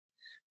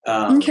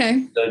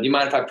Okay. So do you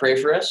mind if I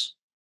pray for us?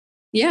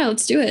 Yeah,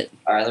 let's do it.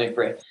 All right, let me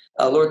pray.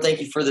 Lord,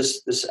 thank you for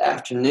this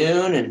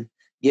afternoon and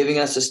giving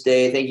us this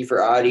day. Thank you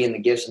for Audie and the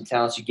gifts and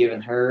talents you've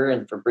given her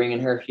and for bringing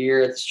her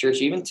here at this church,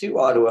 even to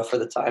Ottawa for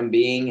the time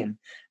being. And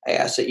I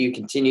ask that you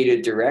continue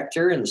to direct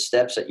her in the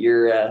steps that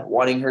you're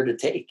wanting her to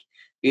take.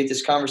 Be at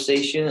this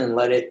conversation and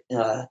let it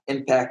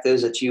impact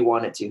those that you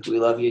want it to. We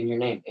love you in your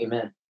name.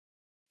 Amen.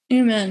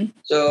 Amen.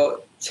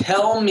 So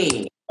tell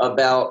me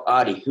about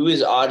Audie. Who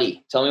is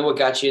Audie? Tell me what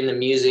got you into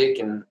music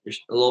and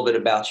a little bit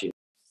about you.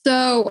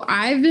 So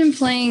I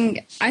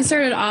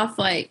started off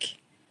like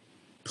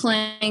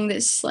playing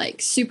this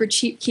like super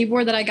cheap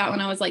keyboard that I got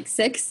when I was like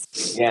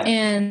 6. Yeah.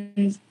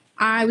 And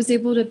I was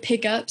able to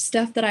pick up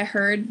stuff that I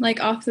heard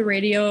like off the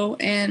radio,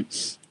 and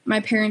my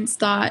parents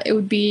thought it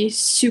would be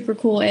super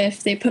cool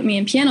if they put me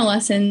in piano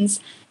lessons.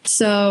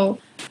 So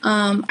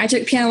I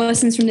took piano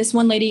lessons from this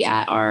one lady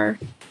at our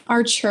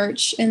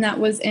church, and that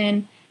was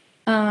in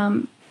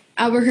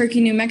Albuquerque,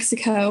 New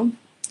Mexico.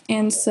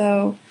 And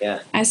so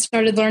I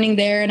started learning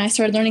there, and I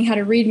started learning how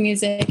to read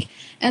music.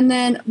 And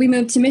then we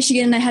moved to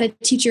Michigan, and I had a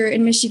teacher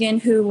in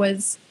Michigan who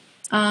was,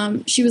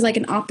 she was like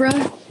an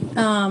opera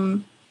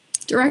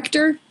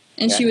director,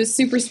 and she was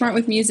super smart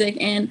with music.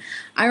 And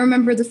I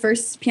remember the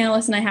first piano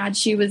lesson I had,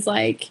 she was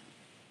like,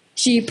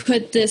 she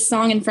put this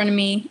song in front of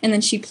me, and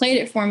then she played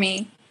it for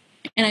me.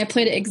 And I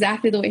played it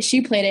exactly the way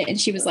she played it. And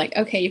she was like,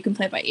 okay, you can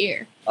play by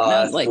ear. Oh, and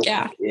I was like, cool.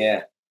 yeah.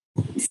 Yeah.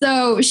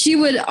 So she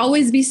would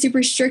always be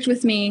super strict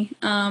with me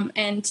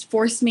and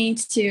force me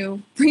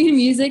to read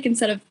music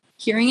instead of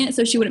hearing it,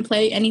 so she wouldn't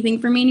play anything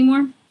for me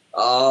anymore.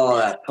 Oh,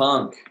 that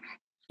punk.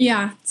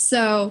 Yeah,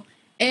 so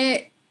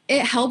it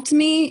helped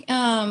me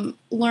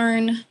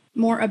learn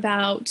more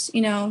about,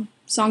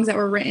 songs that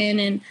were written,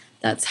 and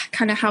that's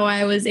kind of how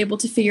I was able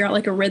to figure out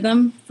like a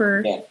rhythm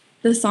for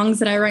the songs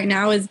that I write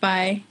now, is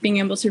by being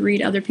able to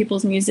read other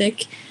people's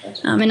music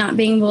and not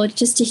being able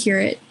just to hear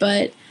it.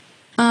 But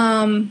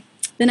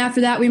then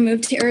after that, we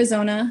moved to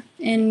Arizona,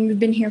 and we've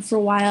been here for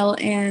a while.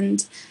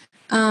 And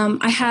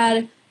I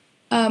had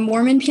a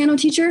Mormon piano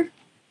teacher,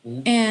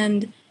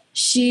 and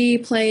she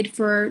played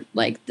for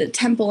like the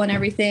temple and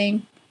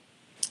everything.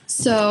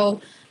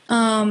 So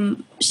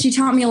she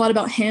taught me a lot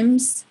about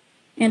hymns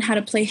and how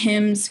to play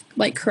hymns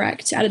like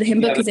correct out of the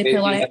hymn book, because they play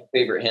a lot of.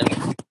 Favorite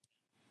hymn?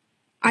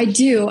 I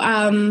do.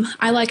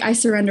 I like "I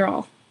Surrender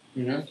All."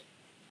 Mm-hmm.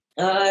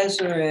 I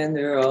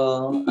surrender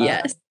all.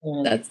 Yes,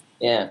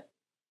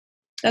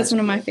 that's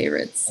one of my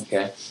favorites.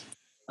 Okay.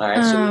 All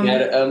right. So you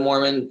had a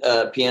Mormon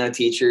piano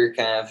teacher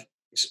kind of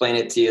explain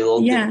it to you a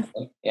little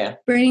bit.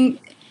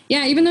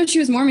 Yeah. Even though she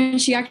was Mormon,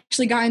 she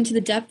actually got into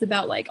the depth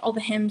about like all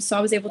the hymns. So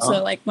I was able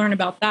to like learn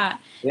about that,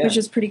 which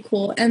was pretty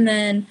cool. And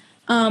then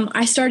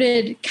I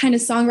started kind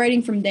of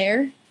songwriting from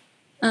there.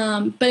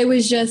 But it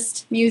was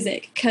just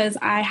music, because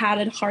I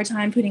had a hard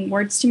time putting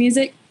words to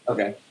music.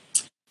 Okay.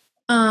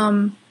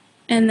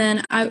 And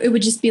then it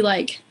would just be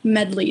like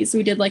medleys.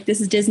 We did like this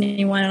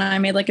Disney one, and I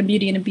made like a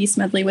Beauty and a Beast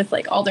medley with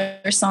like all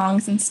their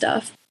songs and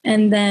stuff.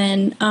 And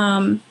then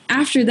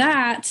after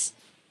that,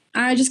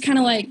 I just kind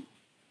of like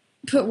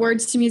put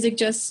words to music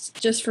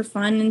just for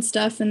fun and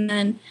stuff. And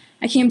then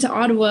I came to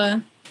Ottawa,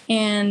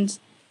 and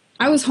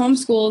I was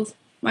homeschooled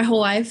my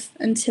whole life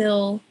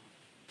until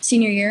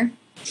senior year.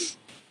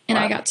 And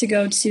I got to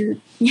go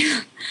to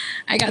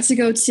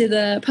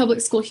the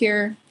public school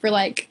here for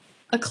like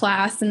a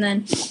class, and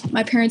then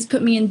my parents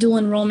put me in dual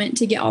enrollment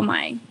to get all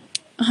my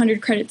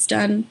 100 credits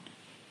done.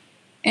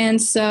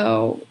 And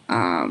so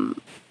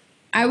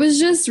I was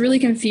just really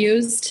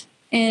confused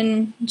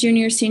in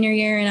junior, senior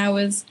year, and I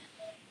was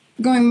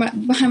going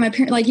behind my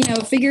parents, like,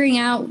 figuring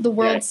out the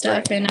world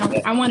stuff, and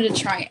I wanted to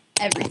try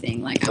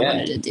everything. Like, I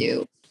wanted to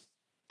do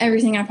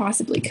everything I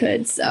possibly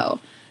could.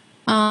 So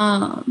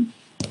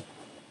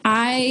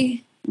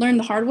I learned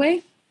the hard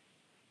way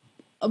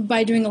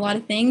by doing a lot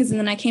of things. And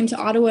then I came to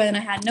Ottawa, and I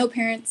had no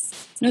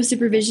parents, no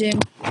supervision,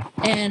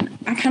 and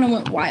I kind of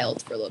went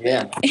wild for a little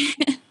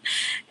bit.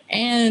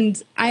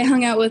 And I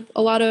hung out with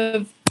a lot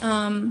of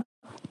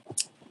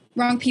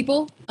wrong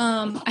people.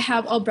 I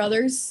have all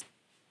brothers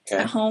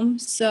at home,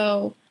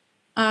 so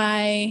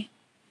I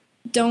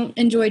don't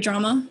enjoy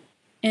drama.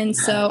 And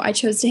so I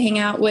chose to hang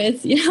out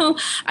with,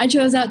 I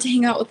chose to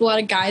hang out with a lot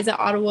of guys at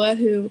Ottawa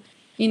who,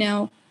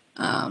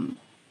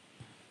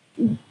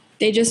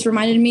 they just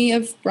reminded me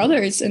of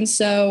brothers. And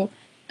so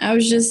I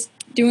was just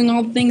doing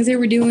all the things they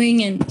were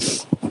doing. And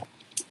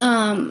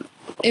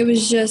it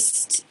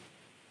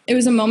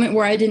was a moment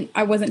where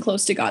I wasn't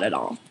close to God at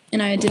all.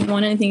 And I didn't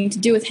want anything to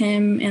do with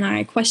him. And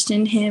I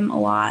questioned him a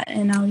lot.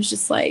 And I was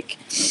just like,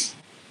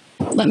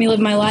 let me live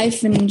my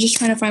life, and just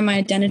trying to find my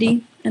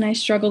identity. And I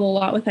struggled a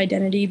lot with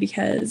identity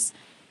because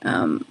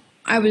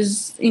I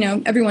was,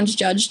 everyone's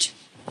judged.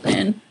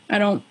 And I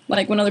don't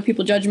like when other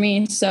people judge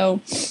me.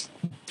 So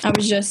I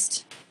was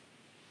just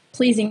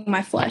pleasing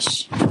my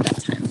flesh at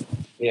that time.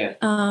 Yeah.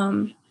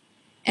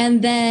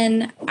 And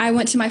then I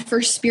went to my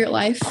first Spirit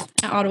Life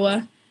at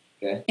Ottawa.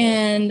 Okay.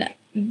 And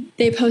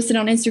they posted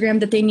on Instagram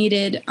that they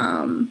needed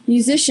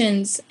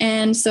musicians.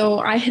 And so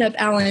I hit up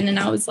Alan, and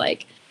I was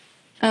like,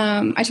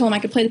 I told him I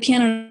could play the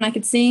piano and I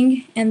could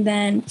sing. And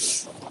then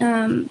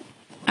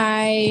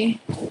I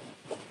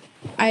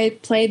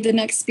played the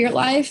next Spirit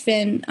Life,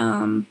 and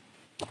I'm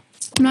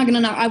not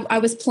gonna know. I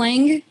was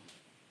playing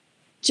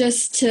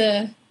just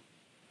to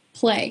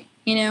play,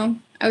 I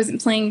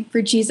wasn't playing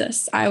for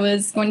Jesus. I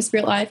was going to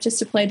Spirit Life just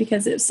to play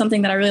because it was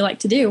something that I really like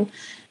to do.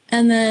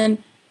 And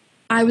then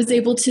I was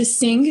able to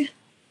sing,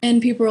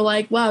 and people were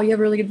like, wow, you have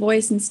a really good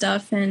voice and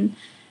stuff. And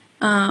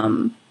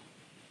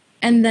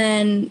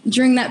then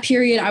during that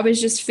period, I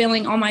was just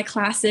failing all my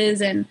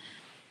classes, and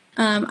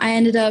I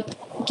ended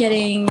up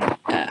getting,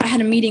 I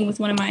had a meeting with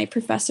one of my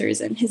professors,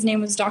 and his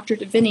name was Dr.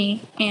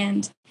 Bethani,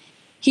 and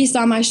he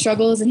saw my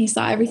struggles and he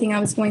saw everything I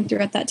was going through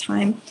at that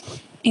time.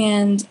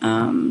 And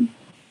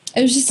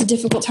it was just a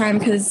difficult time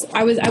because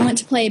I went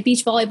to play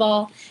beach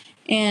volleyball,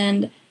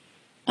 and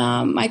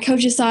my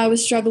coaches saw I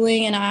was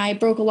struggling and I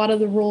broke a lot of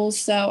the rules,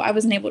 so I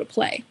wasn't able to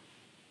play.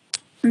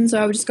 And so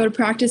I would just go to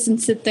practice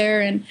and sit there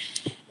and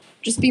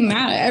just be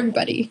mad at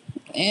everybody.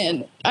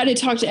 And I didn't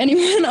talk to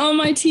anyone on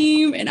my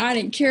team, and I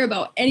didn't care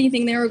about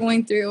anything they were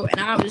going through. And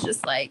I was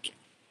just like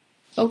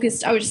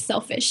focused. I was just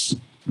selfish.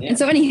 Yeah. And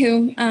so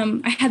anywho,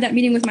 I had that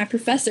meeting with my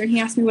professor, and he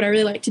asked me what I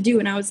really like to do.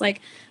 And I was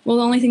like, well,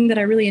 the only thing that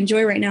I really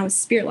enjoy right now is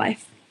Spirit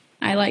Life.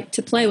 I like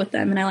to play with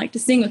them and I like to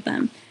sing with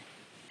them.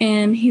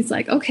 And he's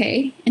like,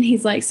 okay. And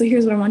he's like, so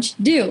here's what I want you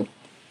to do.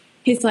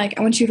 He's like,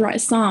 I want you to write a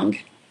song.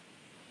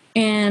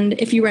 And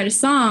if you write a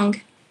song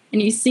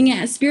and you sing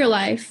it at Spirit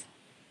Life,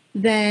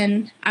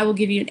 then I will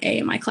give you an A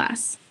in my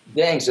class.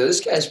 Dang, so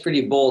this guy's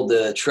pretty bold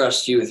to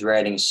trust you with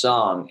writing a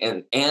song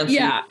and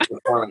yeah.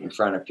 performing in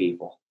front of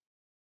people.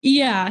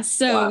 Yeah,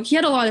 so wow. He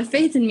had a lot of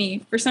faith in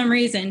me for some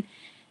reason.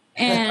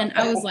 And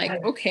I was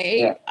like, okay.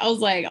 Yeah. I was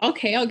like,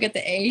 okay, I'll get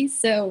the A.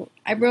 So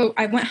I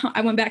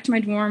went back to my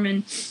dorm,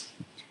 and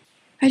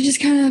I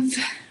just kind of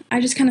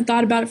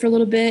thought about it for a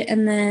little bit,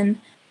 and then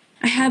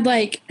I had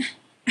like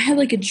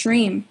a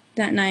dream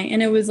that night,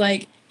 and it was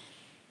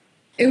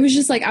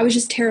just like I was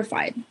just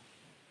terrified.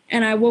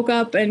 And I woke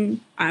up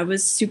and I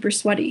was super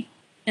sweaty.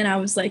 And I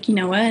was like, you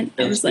know what?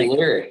 I was like,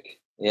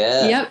 lyric.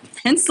 Yeah. Yep.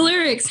 Hence the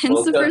lyrics.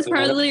 Hence the first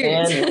part of the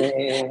lyrics.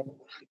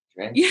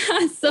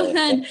 Yeah. So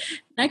then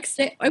next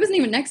day, it wasn't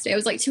even next day. It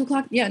was like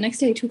 2:00. Yeah. Next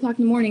day, 2:00 in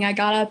the morning, I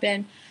got up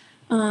and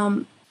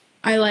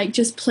I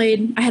just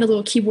played. I had a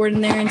little keyboard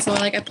in there. And so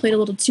I played a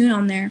little tune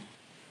on there.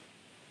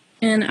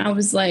 And I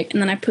was like,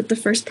 and then I put the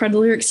first part of the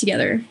lyrics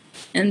together.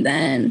 And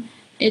then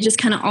it just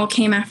kind of all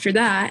came after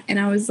that. And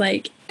I was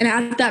like, and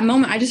at that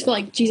moment, I just felt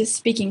like Jesus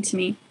speaking to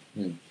me.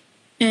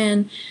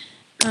 And,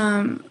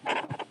 I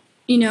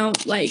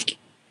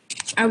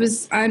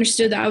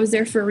understood that I was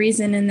there for a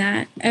reason, and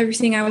that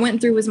everything I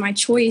went through was my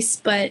choice,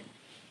 but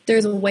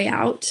there's a way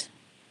out.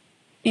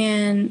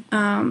 And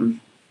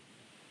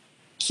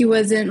he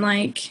wasn't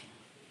going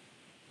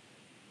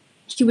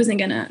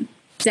to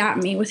zap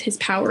me with his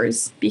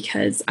powers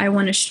because I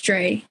went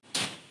astray.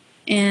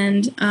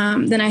 And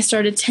then I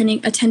started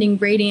attending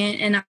Radiant,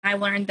 and I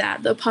learned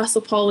that the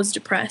Apostle Paul was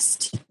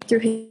depressed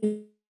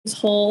through his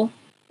whole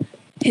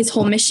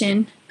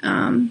mission.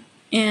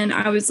 And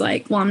I was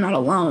like, well, I'm not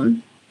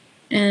alone.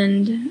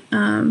 And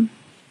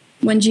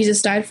when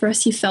Jesus died for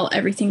us, he felt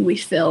everything we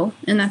feel.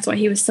 And that's why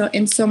he was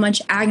in so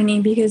much agony,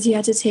 because he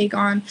had to take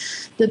on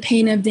the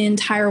pain of the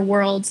entire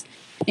world.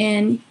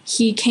 And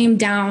he came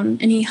down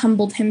and he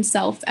humbled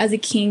himself as a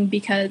king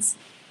because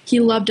he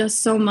loved us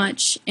so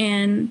much.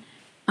 And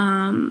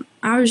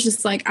I was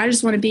just like, I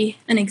just want to be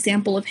an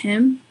example of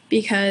him,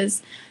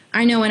 because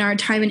I know in our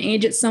time and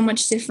age, it's so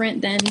much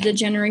different than the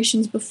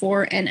generations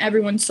before, and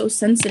everyone's so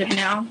sensitive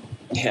now.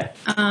 Yeah.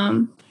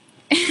 And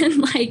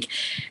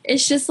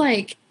it's just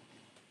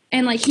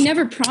and he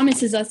never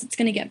promises us it's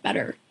going to get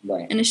better.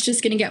 Right. And it's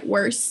just going to get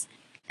worse.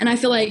 And I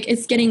feel like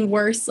it's getting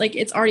worse.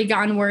 It's already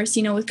gotten worse,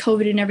 with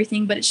COVID and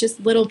everything, but it's just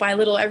little by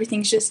little,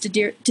 everything's just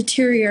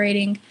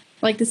deteriorating,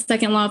 like the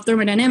second law of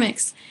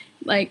thermodynamics.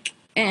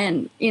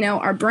 And,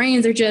 our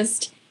brains are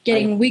just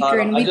getting weaker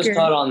and weaker. I just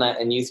taught on that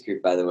in youth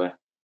group, by the way.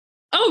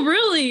 Oh,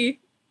 really?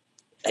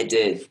 I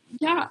did.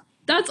 Yeah,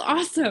 that's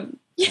awesome.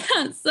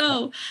 Yeah,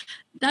 so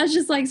that's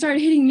just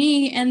started hitting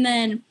me. And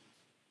then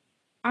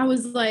I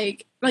was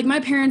like my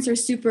parents are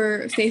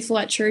super faithful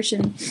at church,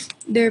 and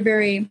they're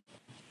very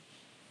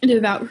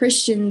devout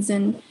Christians.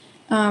 And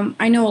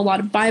I know a lot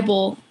of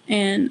Bible,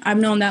 and I've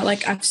known that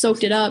I've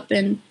soaked it up,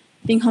 and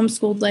being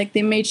homeschooled,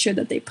 they made sure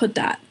that they put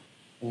that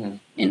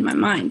in my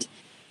mind.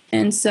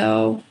 And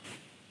so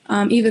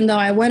even though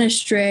I went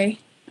astray,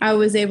 I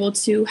was able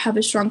to have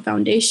a strong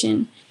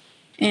foundation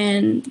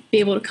and be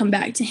able to come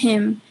back to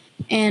him.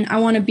 And I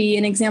want to be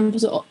an example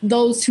to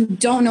those who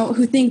don't know,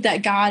 who think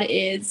that God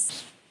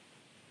is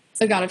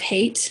a God of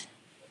hate.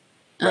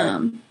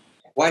 Right.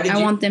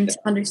 I want them to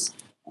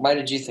understand. Why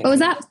did you think? What was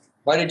that?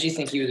 Why did you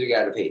think he was a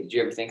God of hate? Did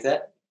you ever think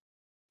that?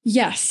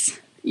 Yes.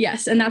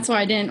 And that's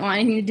why I didn't want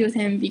anything to do with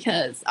him,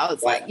 because I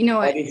was like, you know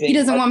what? He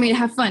doesn't want me to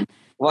have fun.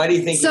 Why do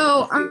you think?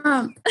 So,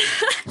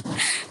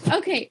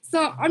 okay.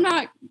 So I'm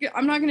not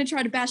going to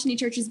try to bash any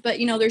churches, but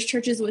there's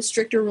churches with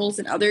stricter rules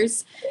than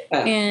others.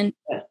 And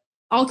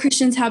all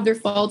Christians have their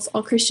faults.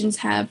 All Christians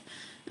have,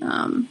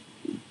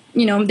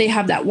 they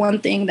have that one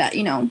thing that,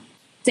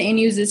 Satan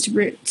uses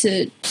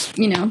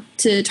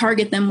to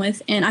target them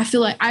with. And I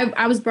feel like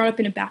I was brought up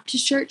in a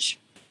Baptist church.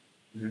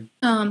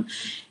 Mm-hmm.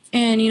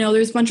 And,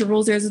 there's a bunch of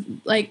rules. There's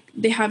like,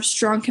 they have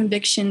strong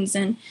convictions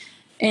and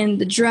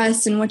the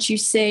dress and what you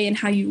say and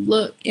how you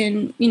look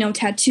and,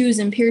 tattoos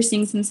and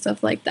piercings and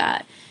stuff like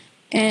that.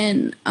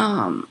 And,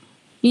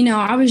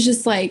 I was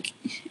just like,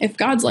 if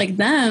God's like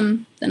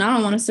them, then I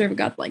don't want to serve a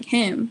God like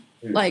him.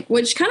 Like,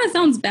 which kind of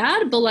sounds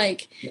bad, but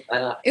like,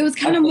 it was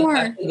kind of more.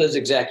 I said those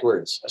exact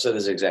words. So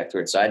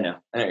I know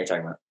what you're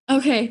talking about.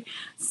 Okay.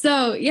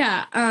 So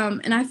yeah.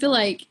 And I feel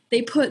like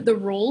they put the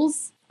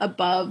rules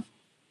above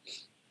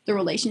the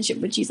relationship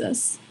with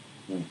Jesus.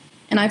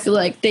 And I feel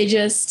like they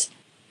just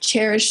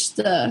cherish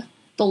the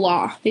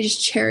law. They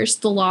just cherish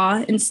the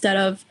law instead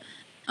of,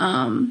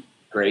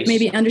 grace.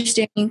 Maybe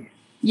understanding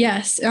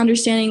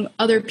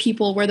other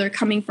people, where they're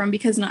coming from,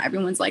 because not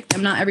everyone's like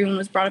them. Not everyone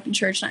was brought up in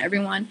church. Not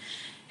everyone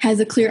has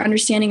a clear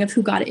understanding of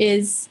who God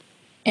is.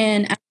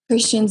 And as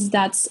Christians,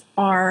 that's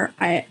our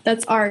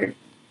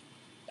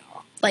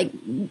like,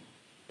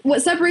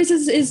 what separates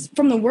us is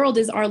from the world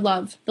is our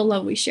love, the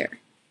love we share.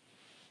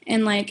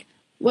 And like,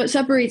 what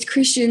separates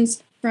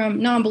Christians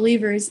from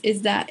non-believers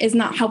is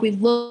not how we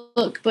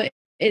look, but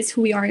it's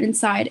who we are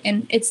inside.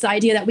 And it's the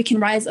idea that we can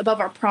rise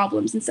above our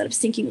problems instead of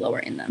sinking lower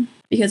in them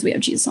because we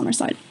have Jesus on our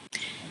side.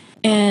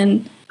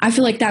 And I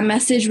feel like that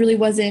message really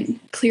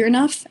wasn't clear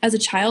enough as a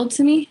child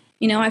to me.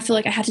 I feel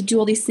like I had to do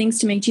all these things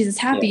to make Jesus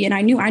happy. Yeah. And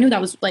I knew that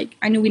was like,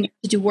 I knew we needed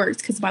to do works,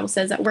 because the Bible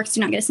says that works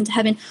do not get us into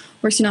heaven.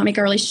 Works do not make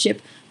our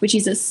relationship with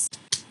Jesus.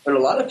 But a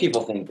lot of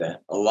people think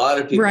that.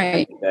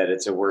 Right. Think that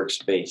it's a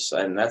works-based,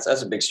 and that's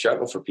a big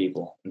struggle for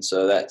people. And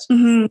so that's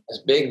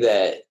big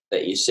that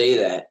you say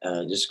that,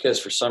 just because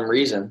for some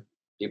reason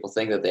people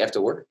think that they have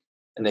to work,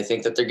 and they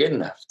think that they're good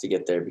enough to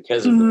get there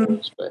because of the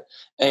works. But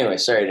anyway,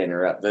 sorry to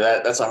interrupt,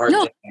 but that's a hard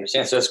thing to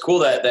understand. So it's cool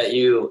that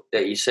you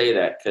say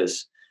that,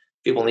 because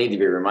people need to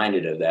be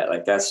reminded of that.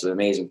 Like, that's the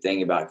amazing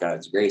thing about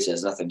God's grace. It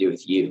has nothing to do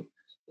with you.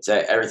 It's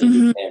everything to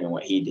do with him and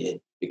what he did,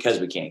 because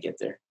we can't get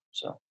there.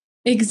 So.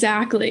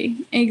 Exactly.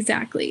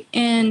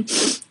 And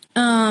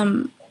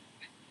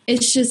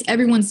it's just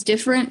everyone's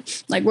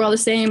different. Like, we're all the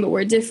same, but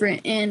we're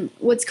different. And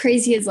what's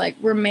crazy is, like,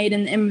 we're made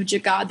in the image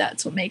of God.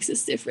 That's what makes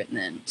us different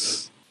than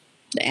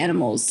the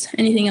animals,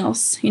 anything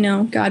else.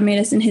 God made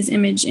us in his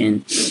image,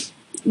 and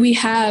we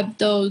have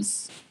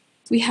those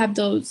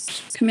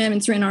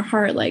commandments written in our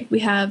heart. Like,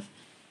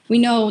 we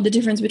know the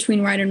difference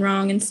between right and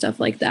wrong and stuff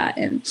like that.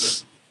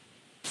 And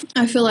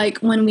I feel like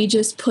when we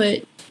just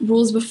put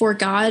rules before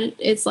God,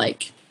 it's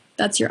like,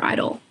 that's your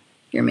idol.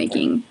 You're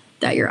making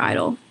that your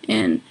idol.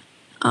 And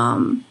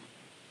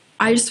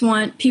I just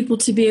want people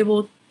to be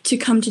able to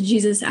come to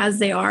Jesus as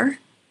they are,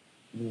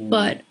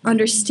 but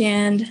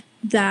understand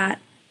that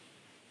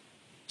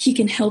he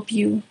can help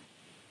you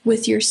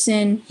with your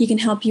sin. He can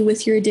help you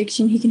with your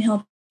addiction. He can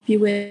help you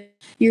with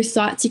your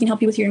thoughts. He can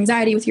help you with your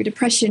anxiety, with your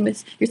depression,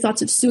 with your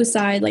thoughts of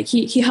suicide. Like,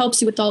 he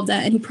helps you with all of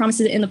that, and he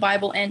promises it in the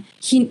Bible. And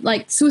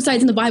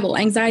suicide's in the Bible.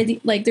 Anxiety,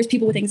 like, there's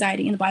people with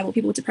anxiety in the Bible,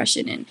 people with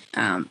depression.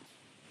 And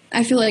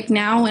I feel like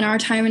now in our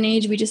time and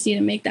age, we just need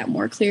to make that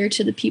more clear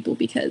to the people,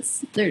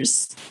 because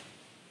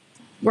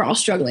we're all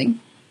struggling.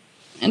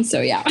 And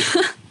so, yeah.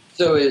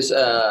 So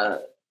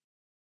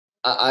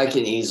I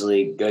can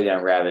easily go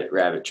down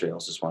rabbit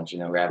trails. Just want you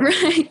to know,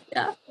 right?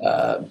 Yeah.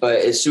 But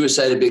is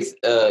suicide is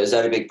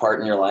that a big part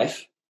in your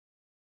life?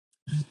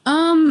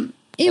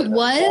 It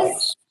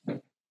was.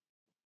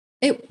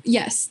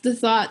 Yes, the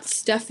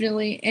thoughts,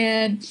 definitely.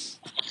 And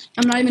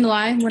I'm not even gonna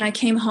lie, when I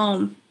came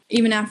home,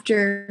 even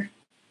after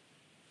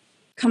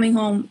coming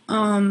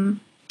home,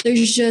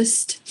 there's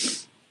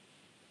just,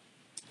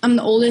 I'm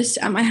the oldest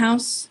at my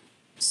house,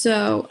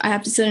 so I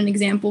have to set an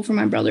example for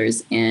my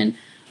brothers. And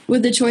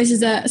with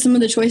some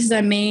of the choices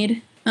I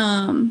made,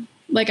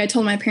 like, I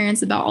told my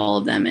parents about all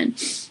of them, and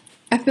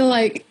I feel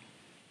like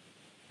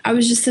I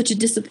was just such a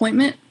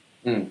disappointment,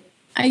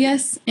 I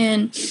guess.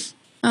 And,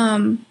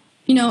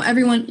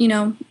 everyone,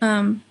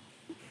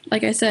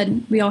 like I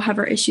said, we all have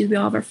our issues, we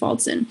all have our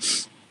faults. And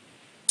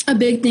a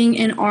big thing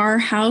in our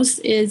house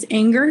is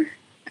anger,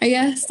 I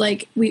guess.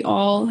 Like, we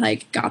all,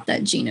 like, got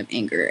that gene of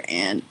anger,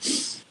 and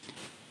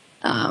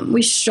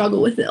we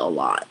struggle with it a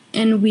lot,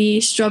 and we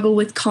struggle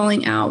with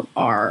calling out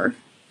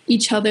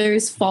each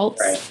other's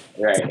faults,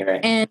 right,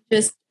 and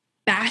just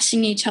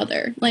bashing each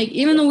other. Like,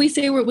 even though we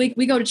say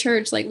we go to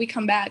church, like, we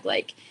come back,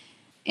 like,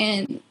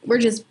 and we're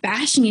just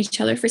bashing each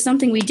other for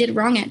something we did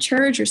wrong at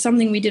church or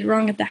something we did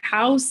wrong at the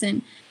house,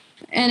 and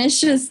it's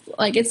just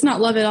like, it's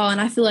not love at all.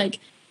 And I feel like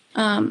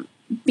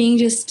being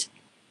just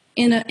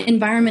in an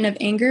environment of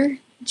anger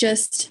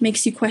just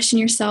makes you question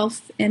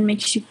yourself and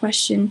makes you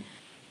question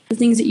the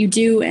things that you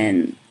do.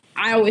 And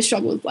I always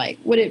struggle with, like,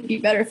 would it be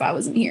better if I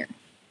wasn't here?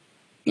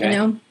 You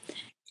know?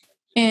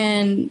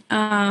 And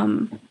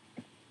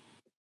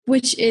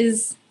which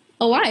is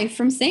a lie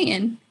from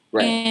Satan.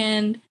 Right.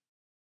 And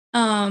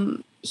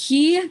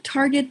he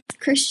targets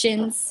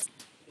Christians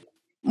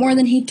more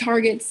than he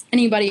targets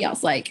anybody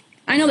else. Like,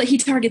 I know that he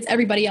targets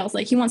everybody else.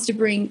 Like he wants to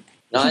bring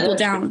people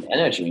down. I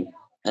know what you mean.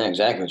 I know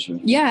exactly what you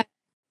mean. Yeah.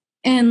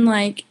 And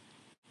like,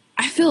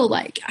 I feel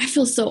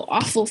so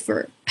awful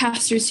for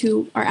pastors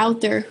who are out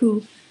there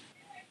who,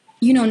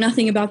 you know,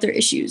 nothing about their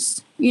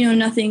issues, you know,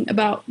 nothing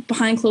about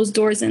behind closed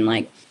doors. And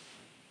like,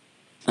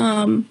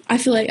 I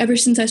feel like ever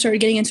since I started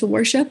getting into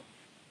worship,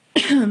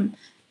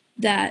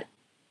 that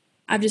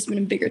I've just been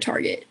a bigger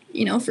target,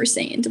 you know, for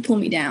Satan to pull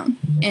me down.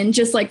 And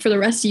just like for the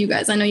rest of you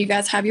guys, I know you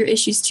guys have your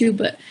issues too,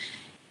 but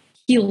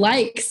he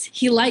likes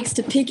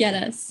to pick at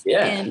us.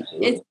 Yeah, and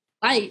absolutely. It's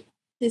light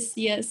to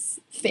see us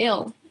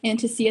fail and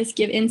to see us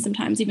give in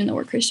sometimes, even though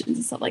we're Christians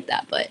and stuff like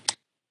that. But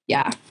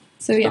yeah,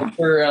 so yeah.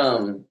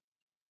 For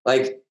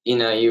like, you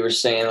know, you were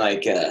saying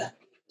like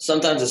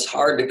sometimes it's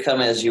hard to come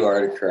as you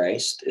are to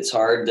Christ. It's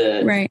hard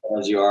to come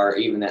as you are,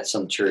 even at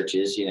some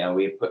churches. You know,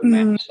 we put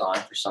masks on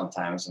for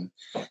sometimes, and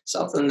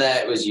something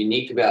that was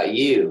unique about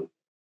you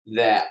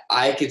that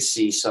I could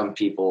see some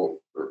people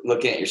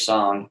looking at your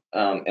song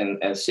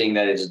and seeing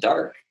that it's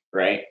dark,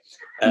 right?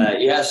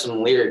 You have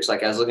some lyrics,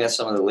 like I was looking at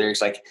some of the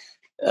lyrics, like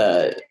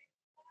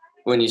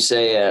when you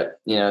say,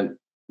 you know,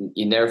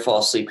 you never fall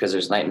asleep because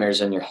there's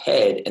nightmares in your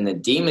head, and the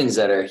demons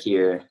that are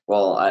here,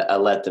 well, I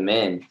let them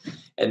in.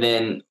 And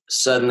then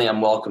suddenly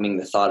I'm welcoming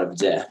the thought of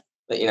death.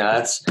 But, you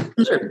know,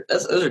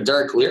 those are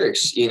dark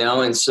lyrics, you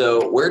know? And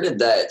so where did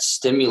that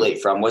stimulate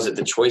from? Was it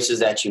the choices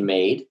that you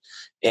made?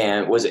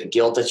 And was it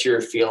guilt that you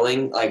were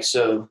feeling? Like,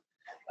 so,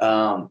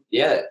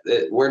 yeah,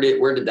 where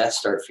did that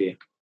start for you?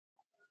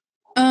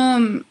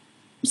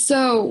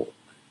 So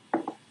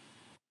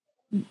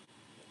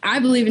I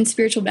believe in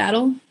spiritual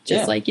battle,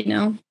 just like, you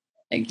know,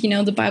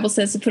 the Bible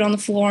says to put on the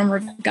full armor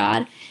of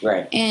God.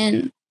 Right.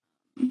 And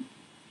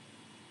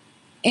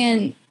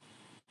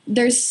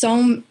there's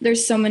so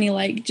many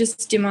like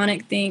just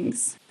demonic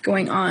things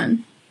going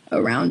on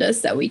around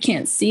us that we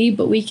can't see,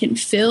 but we can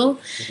feel.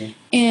 Mm-hmm.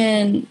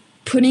 And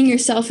putting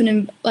yourself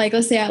in, like,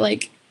 let's say I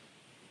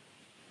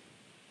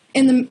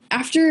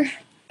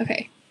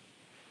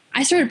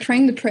started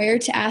praying the prayer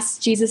to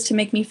ask Jesus to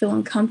make me feel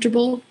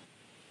uncomfortable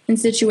in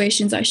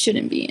situations I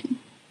shouldn't be in.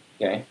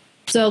 Okay.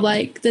 So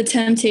like the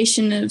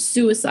temptation of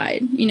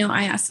suicide, you know,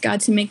 I asked God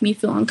to make me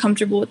feel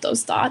uncomfortable with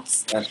those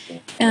thoughts. That's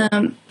cool.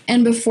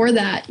 And before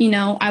that, you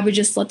know, I would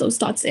just let those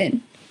thoughts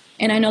in.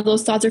 And I know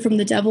those thoughts are from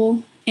the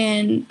devil.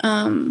 And,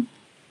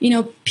 you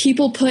know,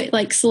 people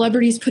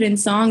celebrities put in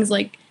songs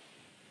like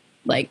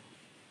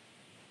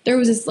there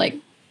was this like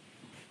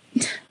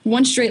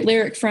one straight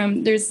lyric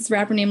there's this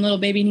rapper named Lil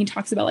Baby, and he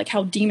talks about like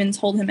how demons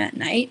hold him at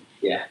night.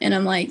 Yeah. And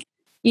I'm like,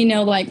 you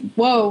know, like,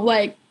 whoa,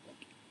 like,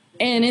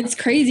 and it's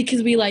crazy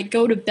because we like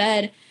go to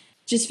bed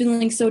just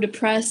feeling so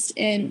depressed.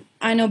 And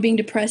I know being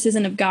depressed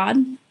isn't of God.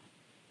 And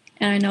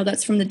I know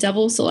that's from the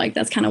devil. So like,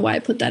 that's kind of why I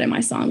put that in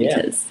my song,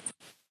 because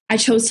I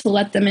chose to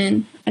let them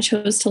in. I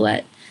chose to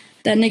let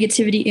that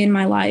negativity in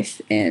my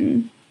life.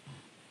 And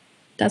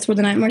that's where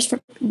the nightmares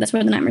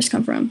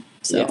come from.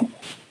 So,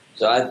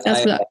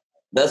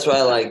 that's why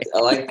I like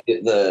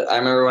I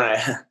remember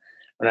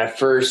when I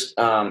first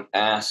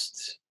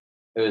asked,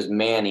 it was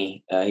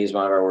Manny, he's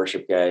one of our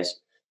worship guys.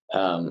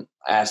 I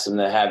asked him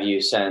to have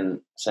you send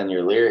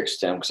your lyrics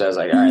to him, because I was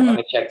like, all right, let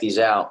me check these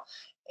out.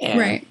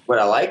 And what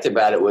I liked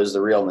about it was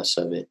the realness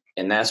of it.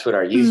 And that's what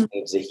our youth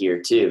needs to hear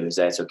too, is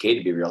that it's okay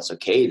to be real. It's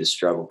okay to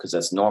struggle, because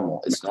that's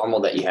normal. It's normal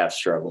that you have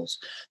struggles.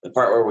 The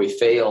part where we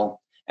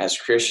fail as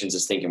Christians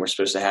is thinking we're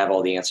supposed to have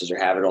all the answers or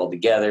have it all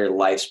together.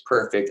 Life's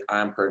perfect.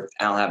 I'm perfect.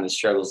 I don't have any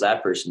struggles.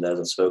 That person does.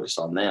 Let's focus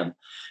on them.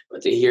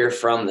 But to hear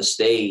from the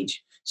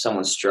stage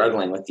someone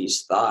struggling with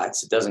these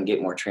thoughts, it doesn't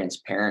get more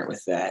transparent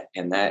with that.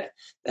 And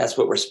that's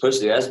what we're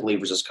supposed to do as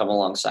believers, is come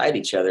alongside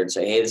each other and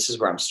say, hey, this is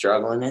where I'm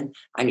struggling in.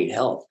 I need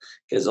help.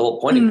 Because the whole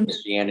point of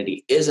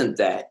Christianity isn't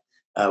that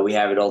we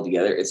have it all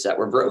together. It's that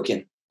we're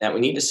broken, that we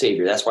need a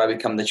savior. That's why we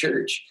come to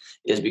church,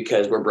 is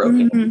because we're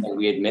broken and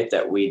we admit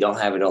that we don't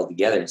have it all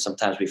together. And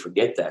sometimes we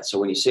forget that. So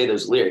when you say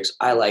those lyrics,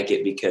 I like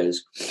it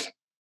because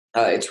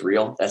it's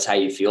real. That's how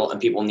you feel. And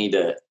people need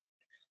to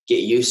get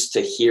used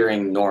to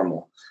hearing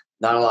normal.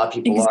 Not a lot of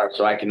people are.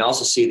 So I can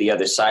also see the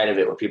other side of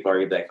it, where people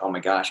are like, oh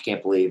my gosh,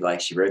 can't believe like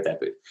she wrote that.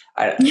 But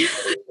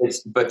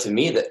but to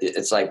me, that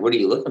it's like, what are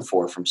you looking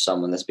for from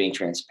someone that's being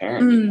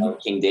transparent? You know,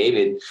 King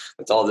David,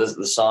 with all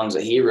the songs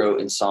that he wrote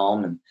in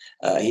Psalm, and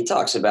he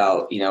talks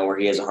about, you know, where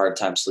he has a hard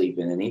time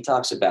sleeping, and he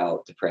talks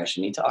about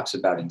depression. He talks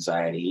about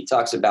anxiety. He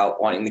talks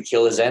about wanting to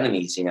kill his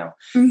enemies, you know.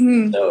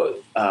 So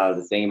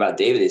the thing about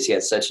David is he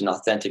had such an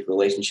authentic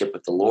relationship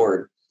with the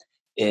Lord.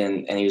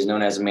 And he was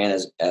known as a man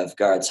of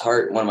God's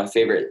heart. One of my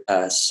favorite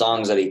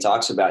songs that he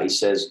talks about, he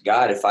says,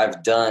 God, if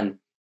I've done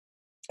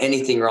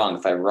anything wrong,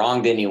 if I've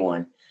wronged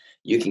anyone,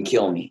 you can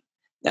kill me.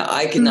 Now,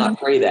 I could not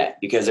pray that,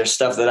 because there's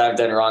stuff that I've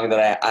done wrong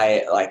that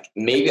I like,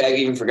 maybe I've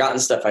even forgotten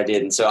stuff I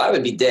did. And so I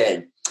would be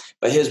dead.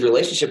 But his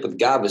relationship with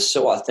God was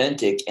so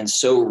authentic and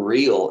so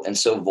real and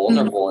so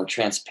vulnerable and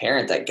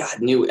transparent that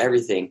God knew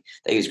everything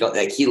that he was going,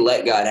 like he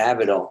let God have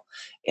it all.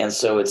 And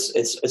so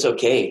it's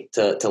okay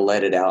to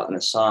let it out in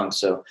a song.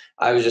 So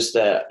I was just,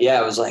 I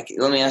was like,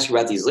 let me ask you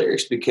about these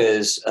lyrics,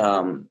 because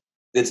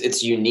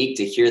it's unique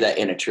to hear that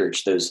in a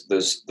church, those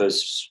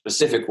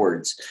specific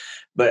words.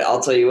 But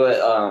I'll tell you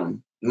what,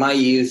 my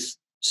youth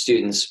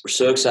students were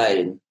so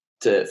excited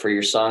for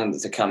your song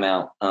to come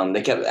out.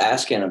 They kept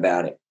asking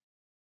about it.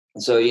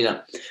 And so,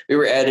 we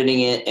were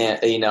editing it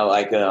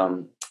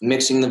and,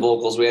 mixing the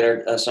vocals. We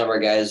had some of our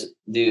guys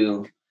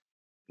do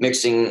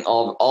mixing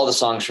all the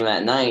songs from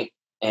that night.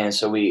 And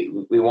so we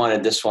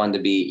wanted this one to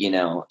be,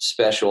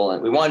 special,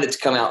 and we wanted it to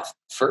come out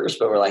first,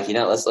 but we're like,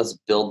 let's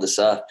build this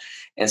up.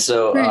 And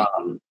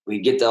so we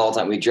get the whole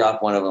time, we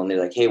drop one of them. They're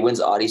like, hey,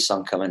 when's Audie's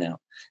song coming out?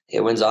 Hey,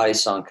 when's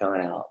Audie's song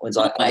coming out?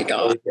 I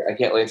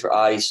can't wait for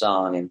Audie's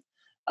song.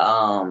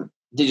 And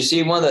did you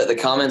see one of the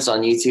comments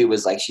on YouTube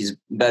was like, she's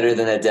better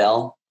than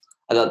Adele?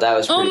 I thought that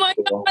was pretty cool.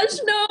 Oh my gosh,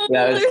 no.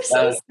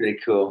 That was pretty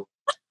cool.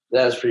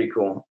 That was pretty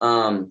cool.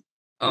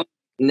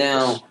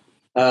 Now,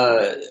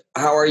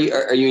 how are you?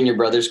 Are you and your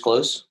brothers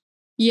close?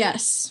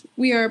 Yes,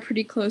 we are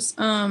pretty close.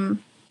 I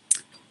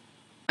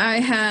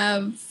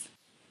have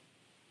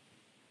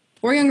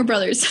 4 younger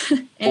brothers,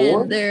 and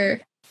 4?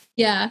 they're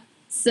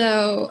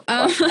So,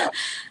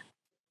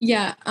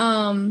 yeah.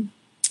 Let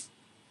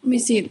me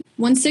see.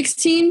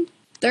 116,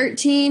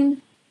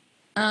 13,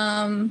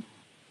 11,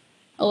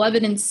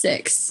 and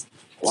 6.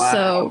 Wow.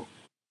 So,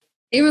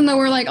 even though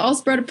we're like all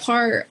spread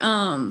apart,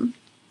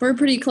 we're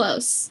pretty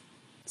close.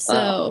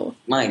 So,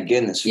 my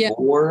goodness,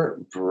 4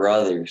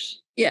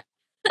 brothers. Yeah.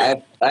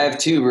 I have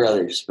 2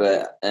 brothers,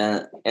 but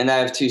and I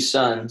have 2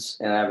 sons,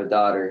 and I have a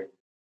daughter.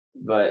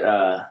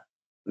 But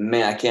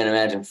man, I can't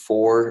imagine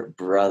 4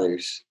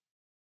 brothers.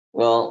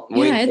 Well,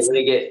 when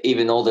they get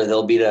even older,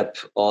 they'll beat up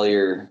all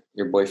your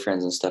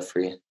boyfriends and stuff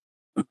for you.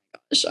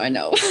 Gosh, I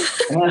know.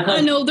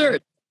 I know they're.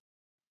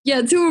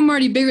 Yeah, 2 of them are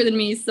already bigger than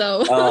me,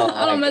 so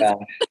I don't mess.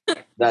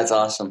 That's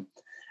awesome.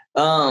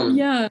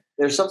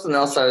 There's something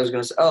else I was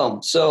going to say.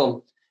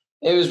 So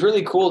it was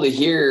really cool to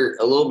hear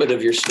a little bit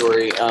of your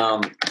story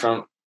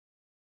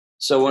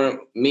So when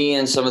me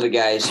and some of the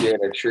guys here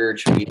at our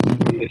church, we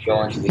would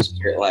go into these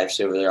spirit lives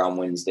over there on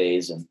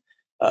Wednesdays, and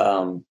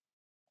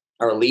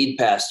our lead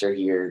pastor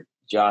here,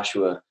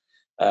 Joshua,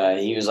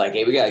 he was like,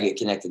 hey, we got to get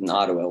connected in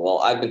Ottawa. Well,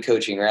 I've been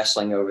coaching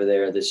wrestling over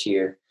there this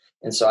year.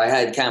 And so I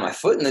had kind of my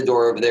foot in the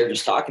door over there,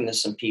 just talking to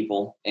some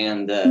people.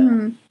 And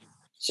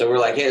so we're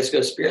like, hey, let's go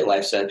to Spirit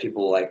Life. So that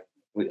people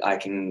I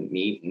can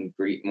meet and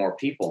greet more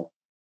people.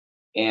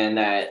 And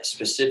that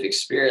specific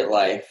Spirit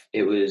Life,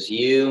 it was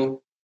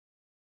you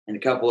and a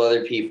couple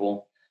other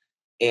people.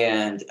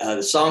 And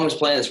the song was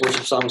playing, this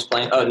worship song was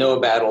playing. Oh, Noah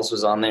Battles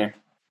was on there.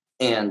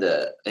 And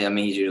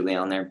he's usually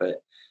on there,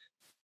 but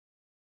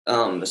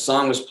the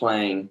song was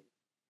playing.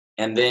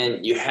 And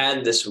then you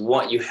had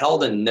you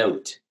held a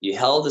note. You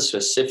held a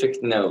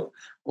specific note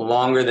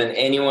longer than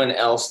anyone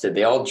else did.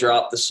 They all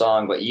dropped the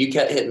song, but you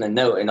kept hitting the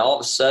note. And all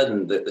of a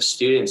sudden, the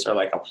students are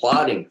like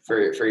applauding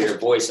for your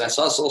voice. And I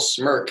saw this little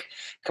smirk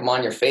come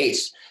on your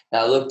face.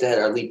 And I looked at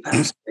our lead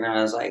pastor and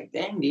I was like,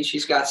 dang, dude,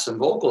 she's got some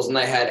vocals. And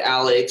I had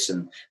Alex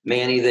and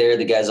Manny there,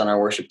 the guys on our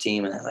worship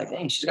team. And I was like,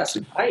 dang, she's got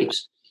some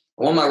pipes.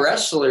 One of my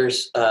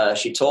wrestlers,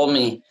 she told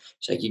me,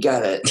 she's like, you got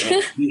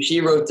to,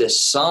 she wrote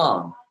this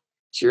song.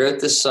 She wrote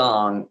this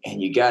song,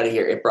 and you got to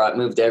hear it.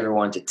 Moved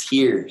everyone to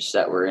tears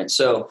that were in.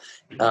 So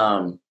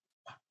I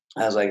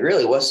was like,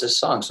 really, what's this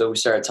song? So we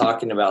started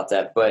talking about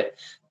that. But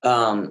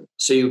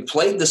so you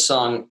played the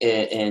song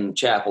in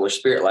chapel or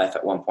Spirit Life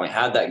at one point.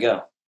 How'd that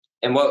go?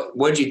 And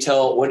what did you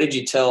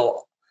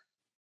tell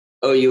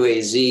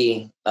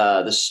OUAZ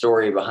the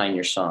story behind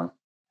your song?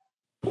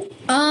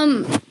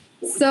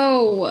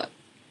 So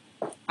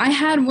I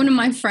had one of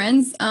my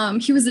friends.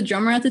 He was a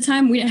drummer at the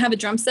time. We didn't have a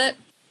drum set.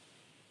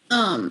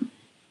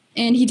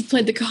 And he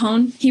played the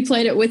cajon. He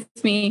played it with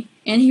me,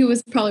 and he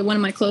was probably one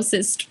of my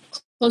closest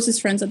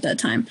friends at that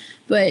time.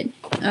 But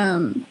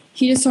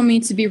he just told me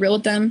to be real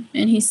with them,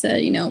 and he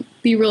said,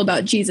 be real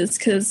about Jesus,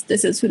 because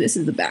this is who this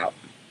is about,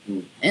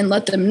 and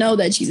let them know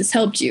that Jesus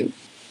helped you.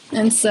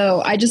 And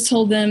so I just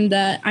told them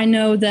that I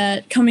know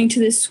that coming to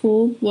this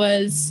school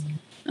was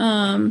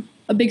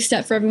a big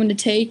step for everyone to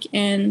take,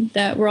 and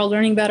that we're all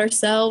learning about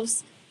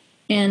ourselves,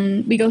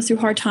 and we go through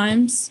hard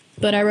times.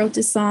 But I wrote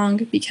this song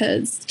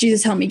because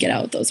Jesus helped me get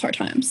out of those hard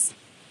times.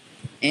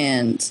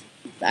 And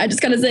I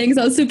just kind of sang because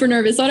I was super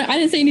nervous. So I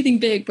didn't say anything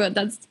big, but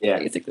that's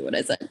basically what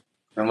I said.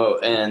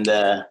 And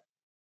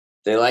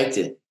they liked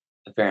it,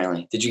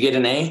 apparently. Did you get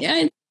an A?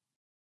 Yeah,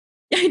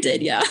 I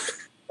did, yeah.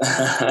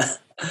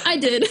 I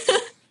did.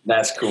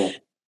 That's cool.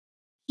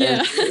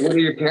 Yeah. And what do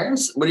your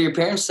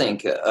parents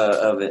think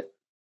of it?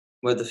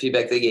 What the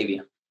feedback they gave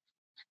you?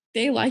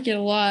 They like it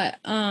a lot.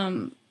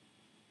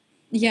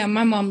 Yeah,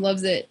 my mom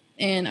loves it.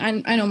 And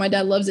I know my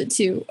dad loves it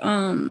too.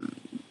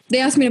 They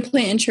asked me to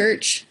play it in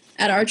church,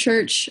 at our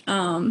church,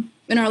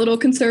 in our little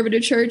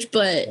conservative church.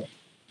 But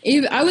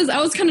I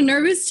was kind of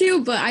nervous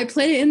too. But I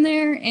played it in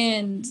there,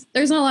 and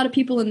there's not a lot of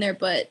people in there.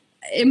 But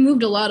it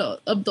moved a lot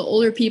of the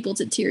older people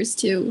to tears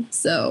too.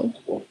 So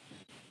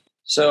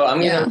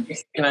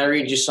can I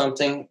read you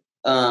something?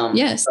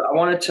 Yes. I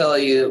want to tell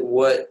you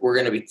what we're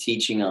going to be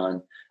teaching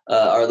on.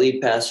 Our lead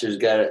pastor is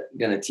going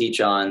to teach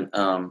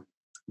on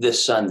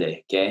this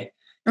Sunday. Okay.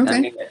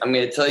 Okay. I'm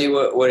going to tell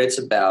you what it's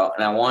about,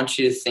 and I want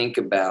you to think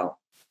about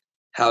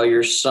how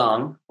your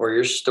song or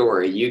your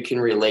story, you can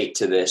relate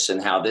to this and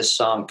how this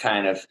song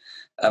kind of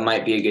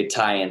might be a good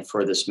tie-in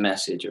for this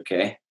message,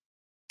 okay?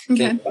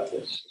 Okay. Think about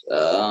this.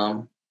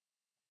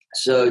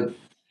 So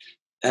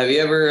have you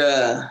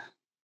ever,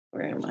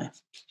 where am I?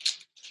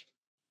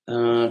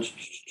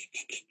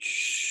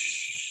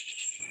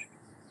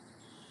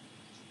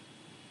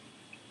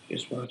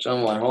 Just watch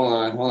someone.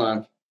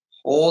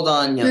 Hold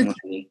on, young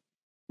lady.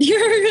 You're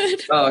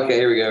good. Oh, okay.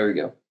 Here we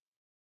go.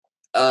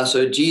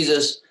 So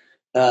Jesus,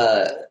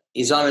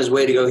 he's on his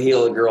way to go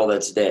heal a girl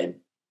that's dead.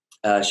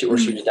 She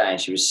was dying.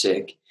 She was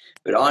sick.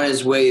 But on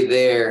his way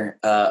there,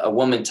 a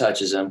woman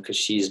touches him because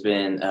she's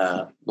been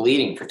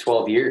bleeding for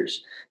 12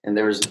 years. And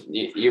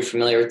you're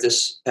familiar with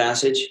this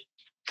passage?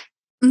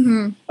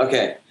 Mm-hmm.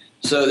 Okay.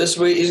 So this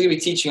week he's going to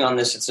be teaching on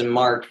this. It's in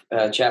Mark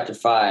chapter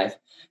 5.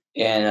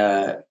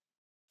 And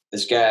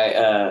this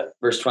guy,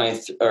 verse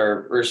 20,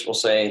 or verse we'll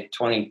say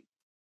 20,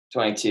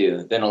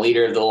 22. Then a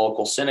leader of the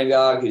local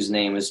synagogue, whose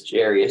name was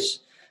Jairus,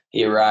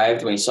 he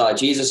arrived. When he saw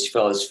Jesus, he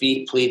fell at his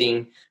feet,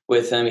 pleading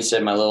with him. He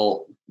said, "My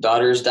little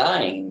daughter is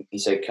dying." He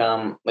said,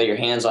 "Come, lay your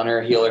hands on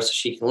her, heal her so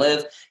she can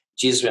live."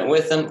 Jesus went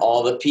with him.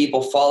 All the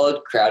people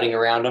followed, crowding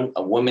around him.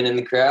 A woman in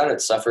the crowd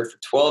had suffered for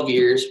 12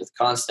 years with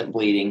constant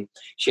bleeding.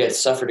 She had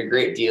suffered a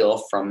great deal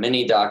from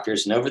many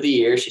doctors, and over the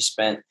years she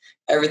spent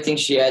everything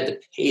she had to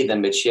pay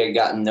them, but she had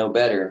gotten no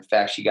better. In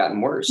fact, she gotten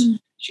worse.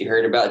 She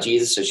heard about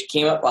Jesus, so she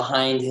came up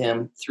behind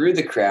him through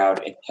the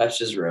crowd and touched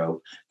his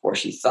robe, for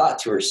she thought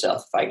to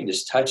herself, "If I can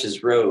just touch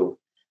his robe,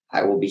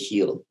 I will be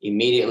healed."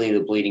 Immediately the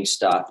bleeding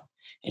stopped,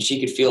 and she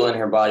could feel in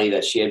her body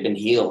that she had been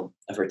healed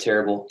of her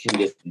terrible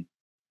condition.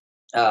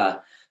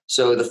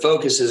 So the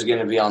focus is going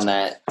to be on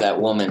that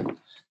woman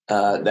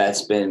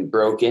that's been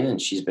broken,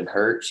 and she's been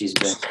hurt. She's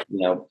been,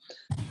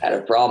 had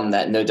a problem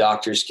that no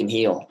doctors can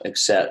heal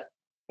except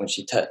when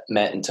she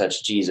met and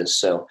touched Jesus.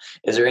 So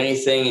is there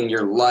anything in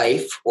your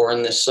life or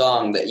in this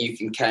song that you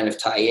can kind of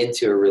tie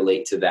into or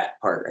relate to that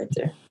part right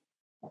there?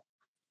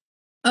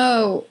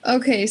 Oh,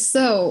 okay.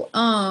 So,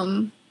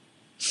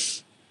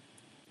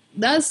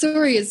 that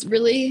story is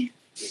really,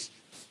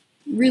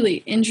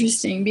 really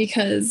interesting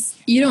because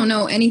you don't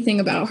know anything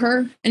about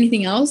her,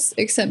 anything else,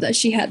 except that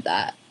she had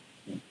that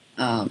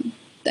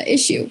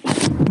issue.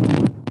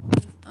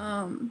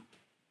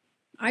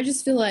 I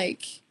just feel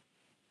like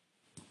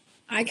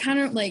I kind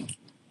of like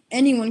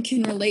anyone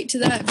can relate to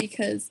that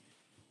because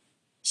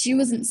she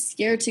wasn't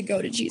scared to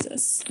go to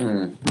Jesus.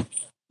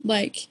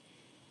 Like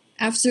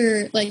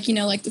after, like,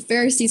 like the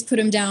Pharisees put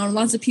him down,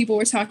 lots of people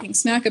were talking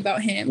smack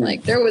about him.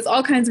 Like there was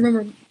all kinds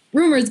of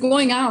rumors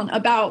going on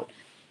about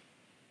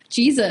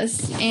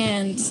Jesus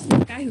and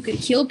the guy who could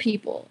heal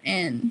people.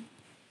 And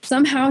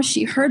somehow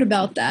she heard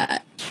about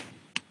that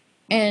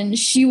and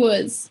she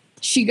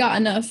got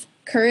enough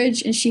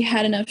courage and she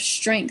had enough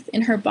strength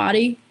in her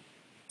body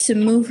to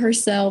move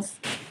herself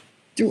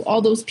through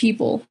all those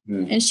people.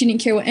 And she didn't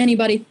care what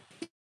anybody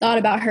thought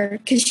about her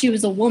because she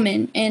was a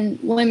woman, and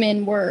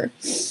women were,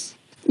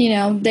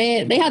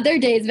 they had their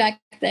days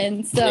back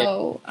then.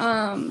 So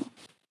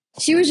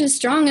she was just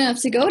strong enough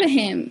to go to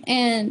him.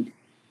 And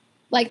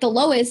like the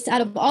lowest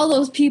out of all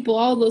those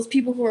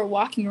people who were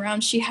walking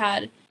around, she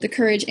had the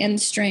courage and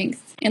the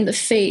strength and the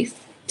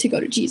faith to go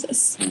to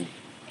Jesus.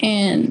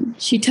 And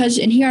she touched,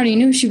 and he already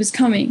knew she was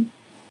coming.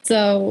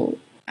 So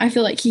I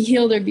feel like he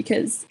healed her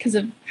because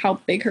of how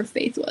big her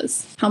faith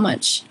was, how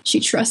much she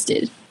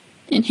trusted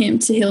in him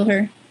to heal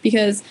her.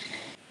 Because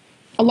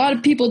a lot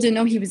of people didn't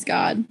know he was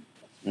God.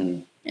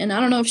 And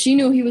I don't know if she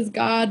knew he was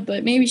God,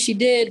 but maybe she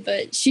did.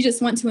 But she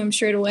just went to him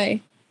straight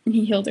away, and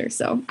he healed her.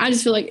 So I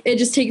just feel like it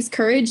just takes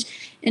courage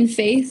and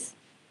faith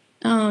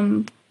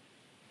to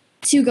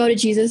go to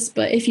Jesus.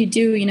 But if you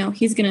do,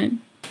 he's gonna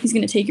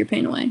take your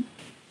pain away.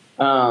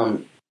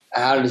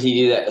 How did he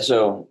do that?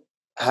 So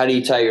how do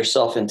you tie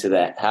yourself into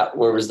that?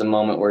 Where was the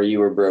moment where you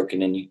were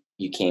broken and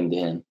you came to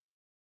him?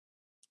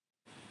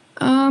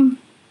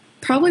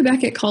 Probably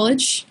back at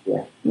college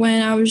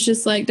when I was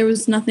just like, there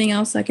was nothing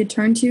else I could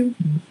turn to.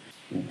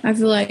 I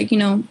feel like,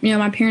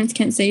 my parents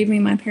can't save me.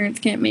 My parents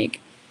can't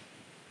make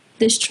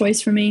this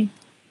choice for me.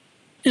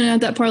 And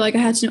at that part, like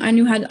I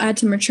knew I had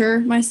to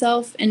mature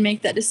myself and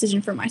make that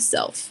decision for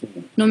myself,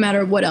 no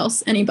matter what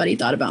else anybody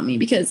thought about me.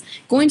 Because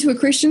going to a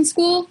Christian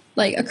school,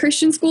 right.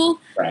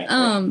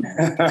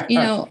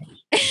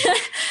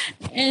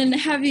 And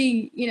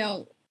having,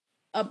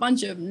 a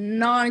bunch of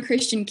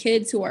non-Christian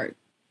kids who are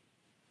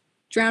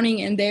drowning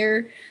in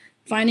their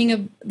finding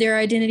of their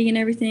identity and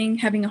everything,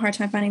 having a hard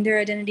time finding their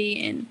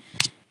identity and,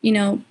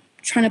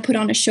 trying to put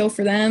on a show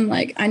for them.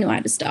 Like, I knew I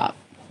had to stop,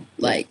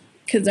 like,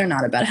 because they're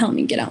not about to help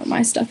me get out with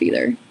my stuff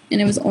either.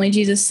 And it was only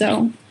Jesus.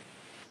 So,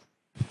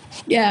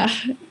 yeah.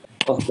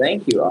 Well,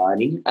 thank you,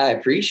 Audie. I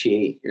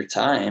appreciate your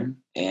time.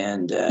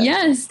 And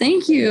yes,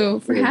 thank you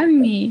for having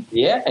me.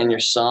 Yeah, and your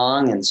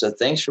song. And so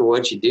thanks for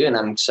what you do. And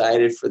I'm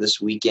excited for this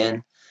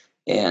weekend.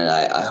 And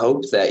I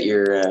hope that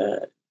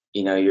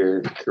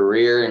your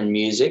career in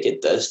music,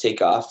 it does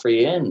take off for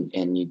you,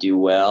 and you do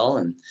well,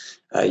 and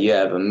you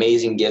have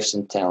amazing gifts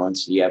and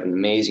talents. You have an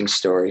amazing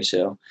story.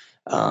 So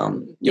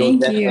you'll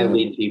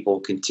definitely lead people.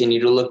 Continue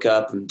to look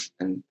up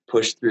and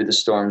push through the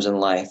storms in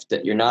life.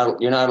 That you're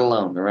not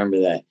alone. Remember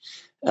that.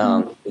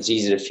 It's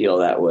easy to feel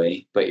that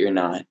way, but you're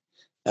not.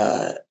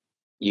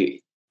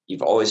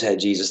 You've always had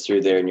Jesus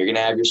through there, and you're going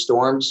to have your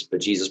storms, but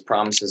Jesus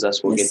promises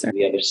us we'll get to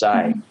the other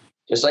side.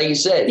 Just like you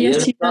said,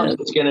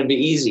 it's going to be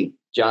easy.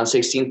 John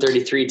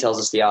 16:33 tells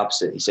us the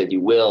opposite. He said, you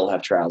will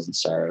have trials and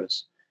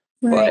sorrows,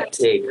 but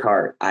take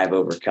heart, I've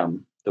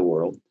overcome the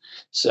world.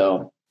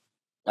 So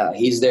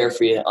he's there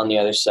for you on the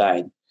other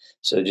side.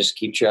 So just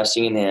keep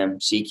trusting in him.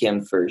 Seek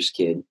him first,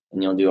 kid,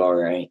 and you'll do all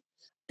right.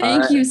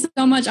 Thank you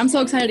so much. I'm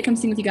so excited to come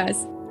sing with you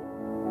guys.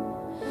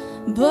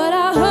 But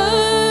I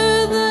heard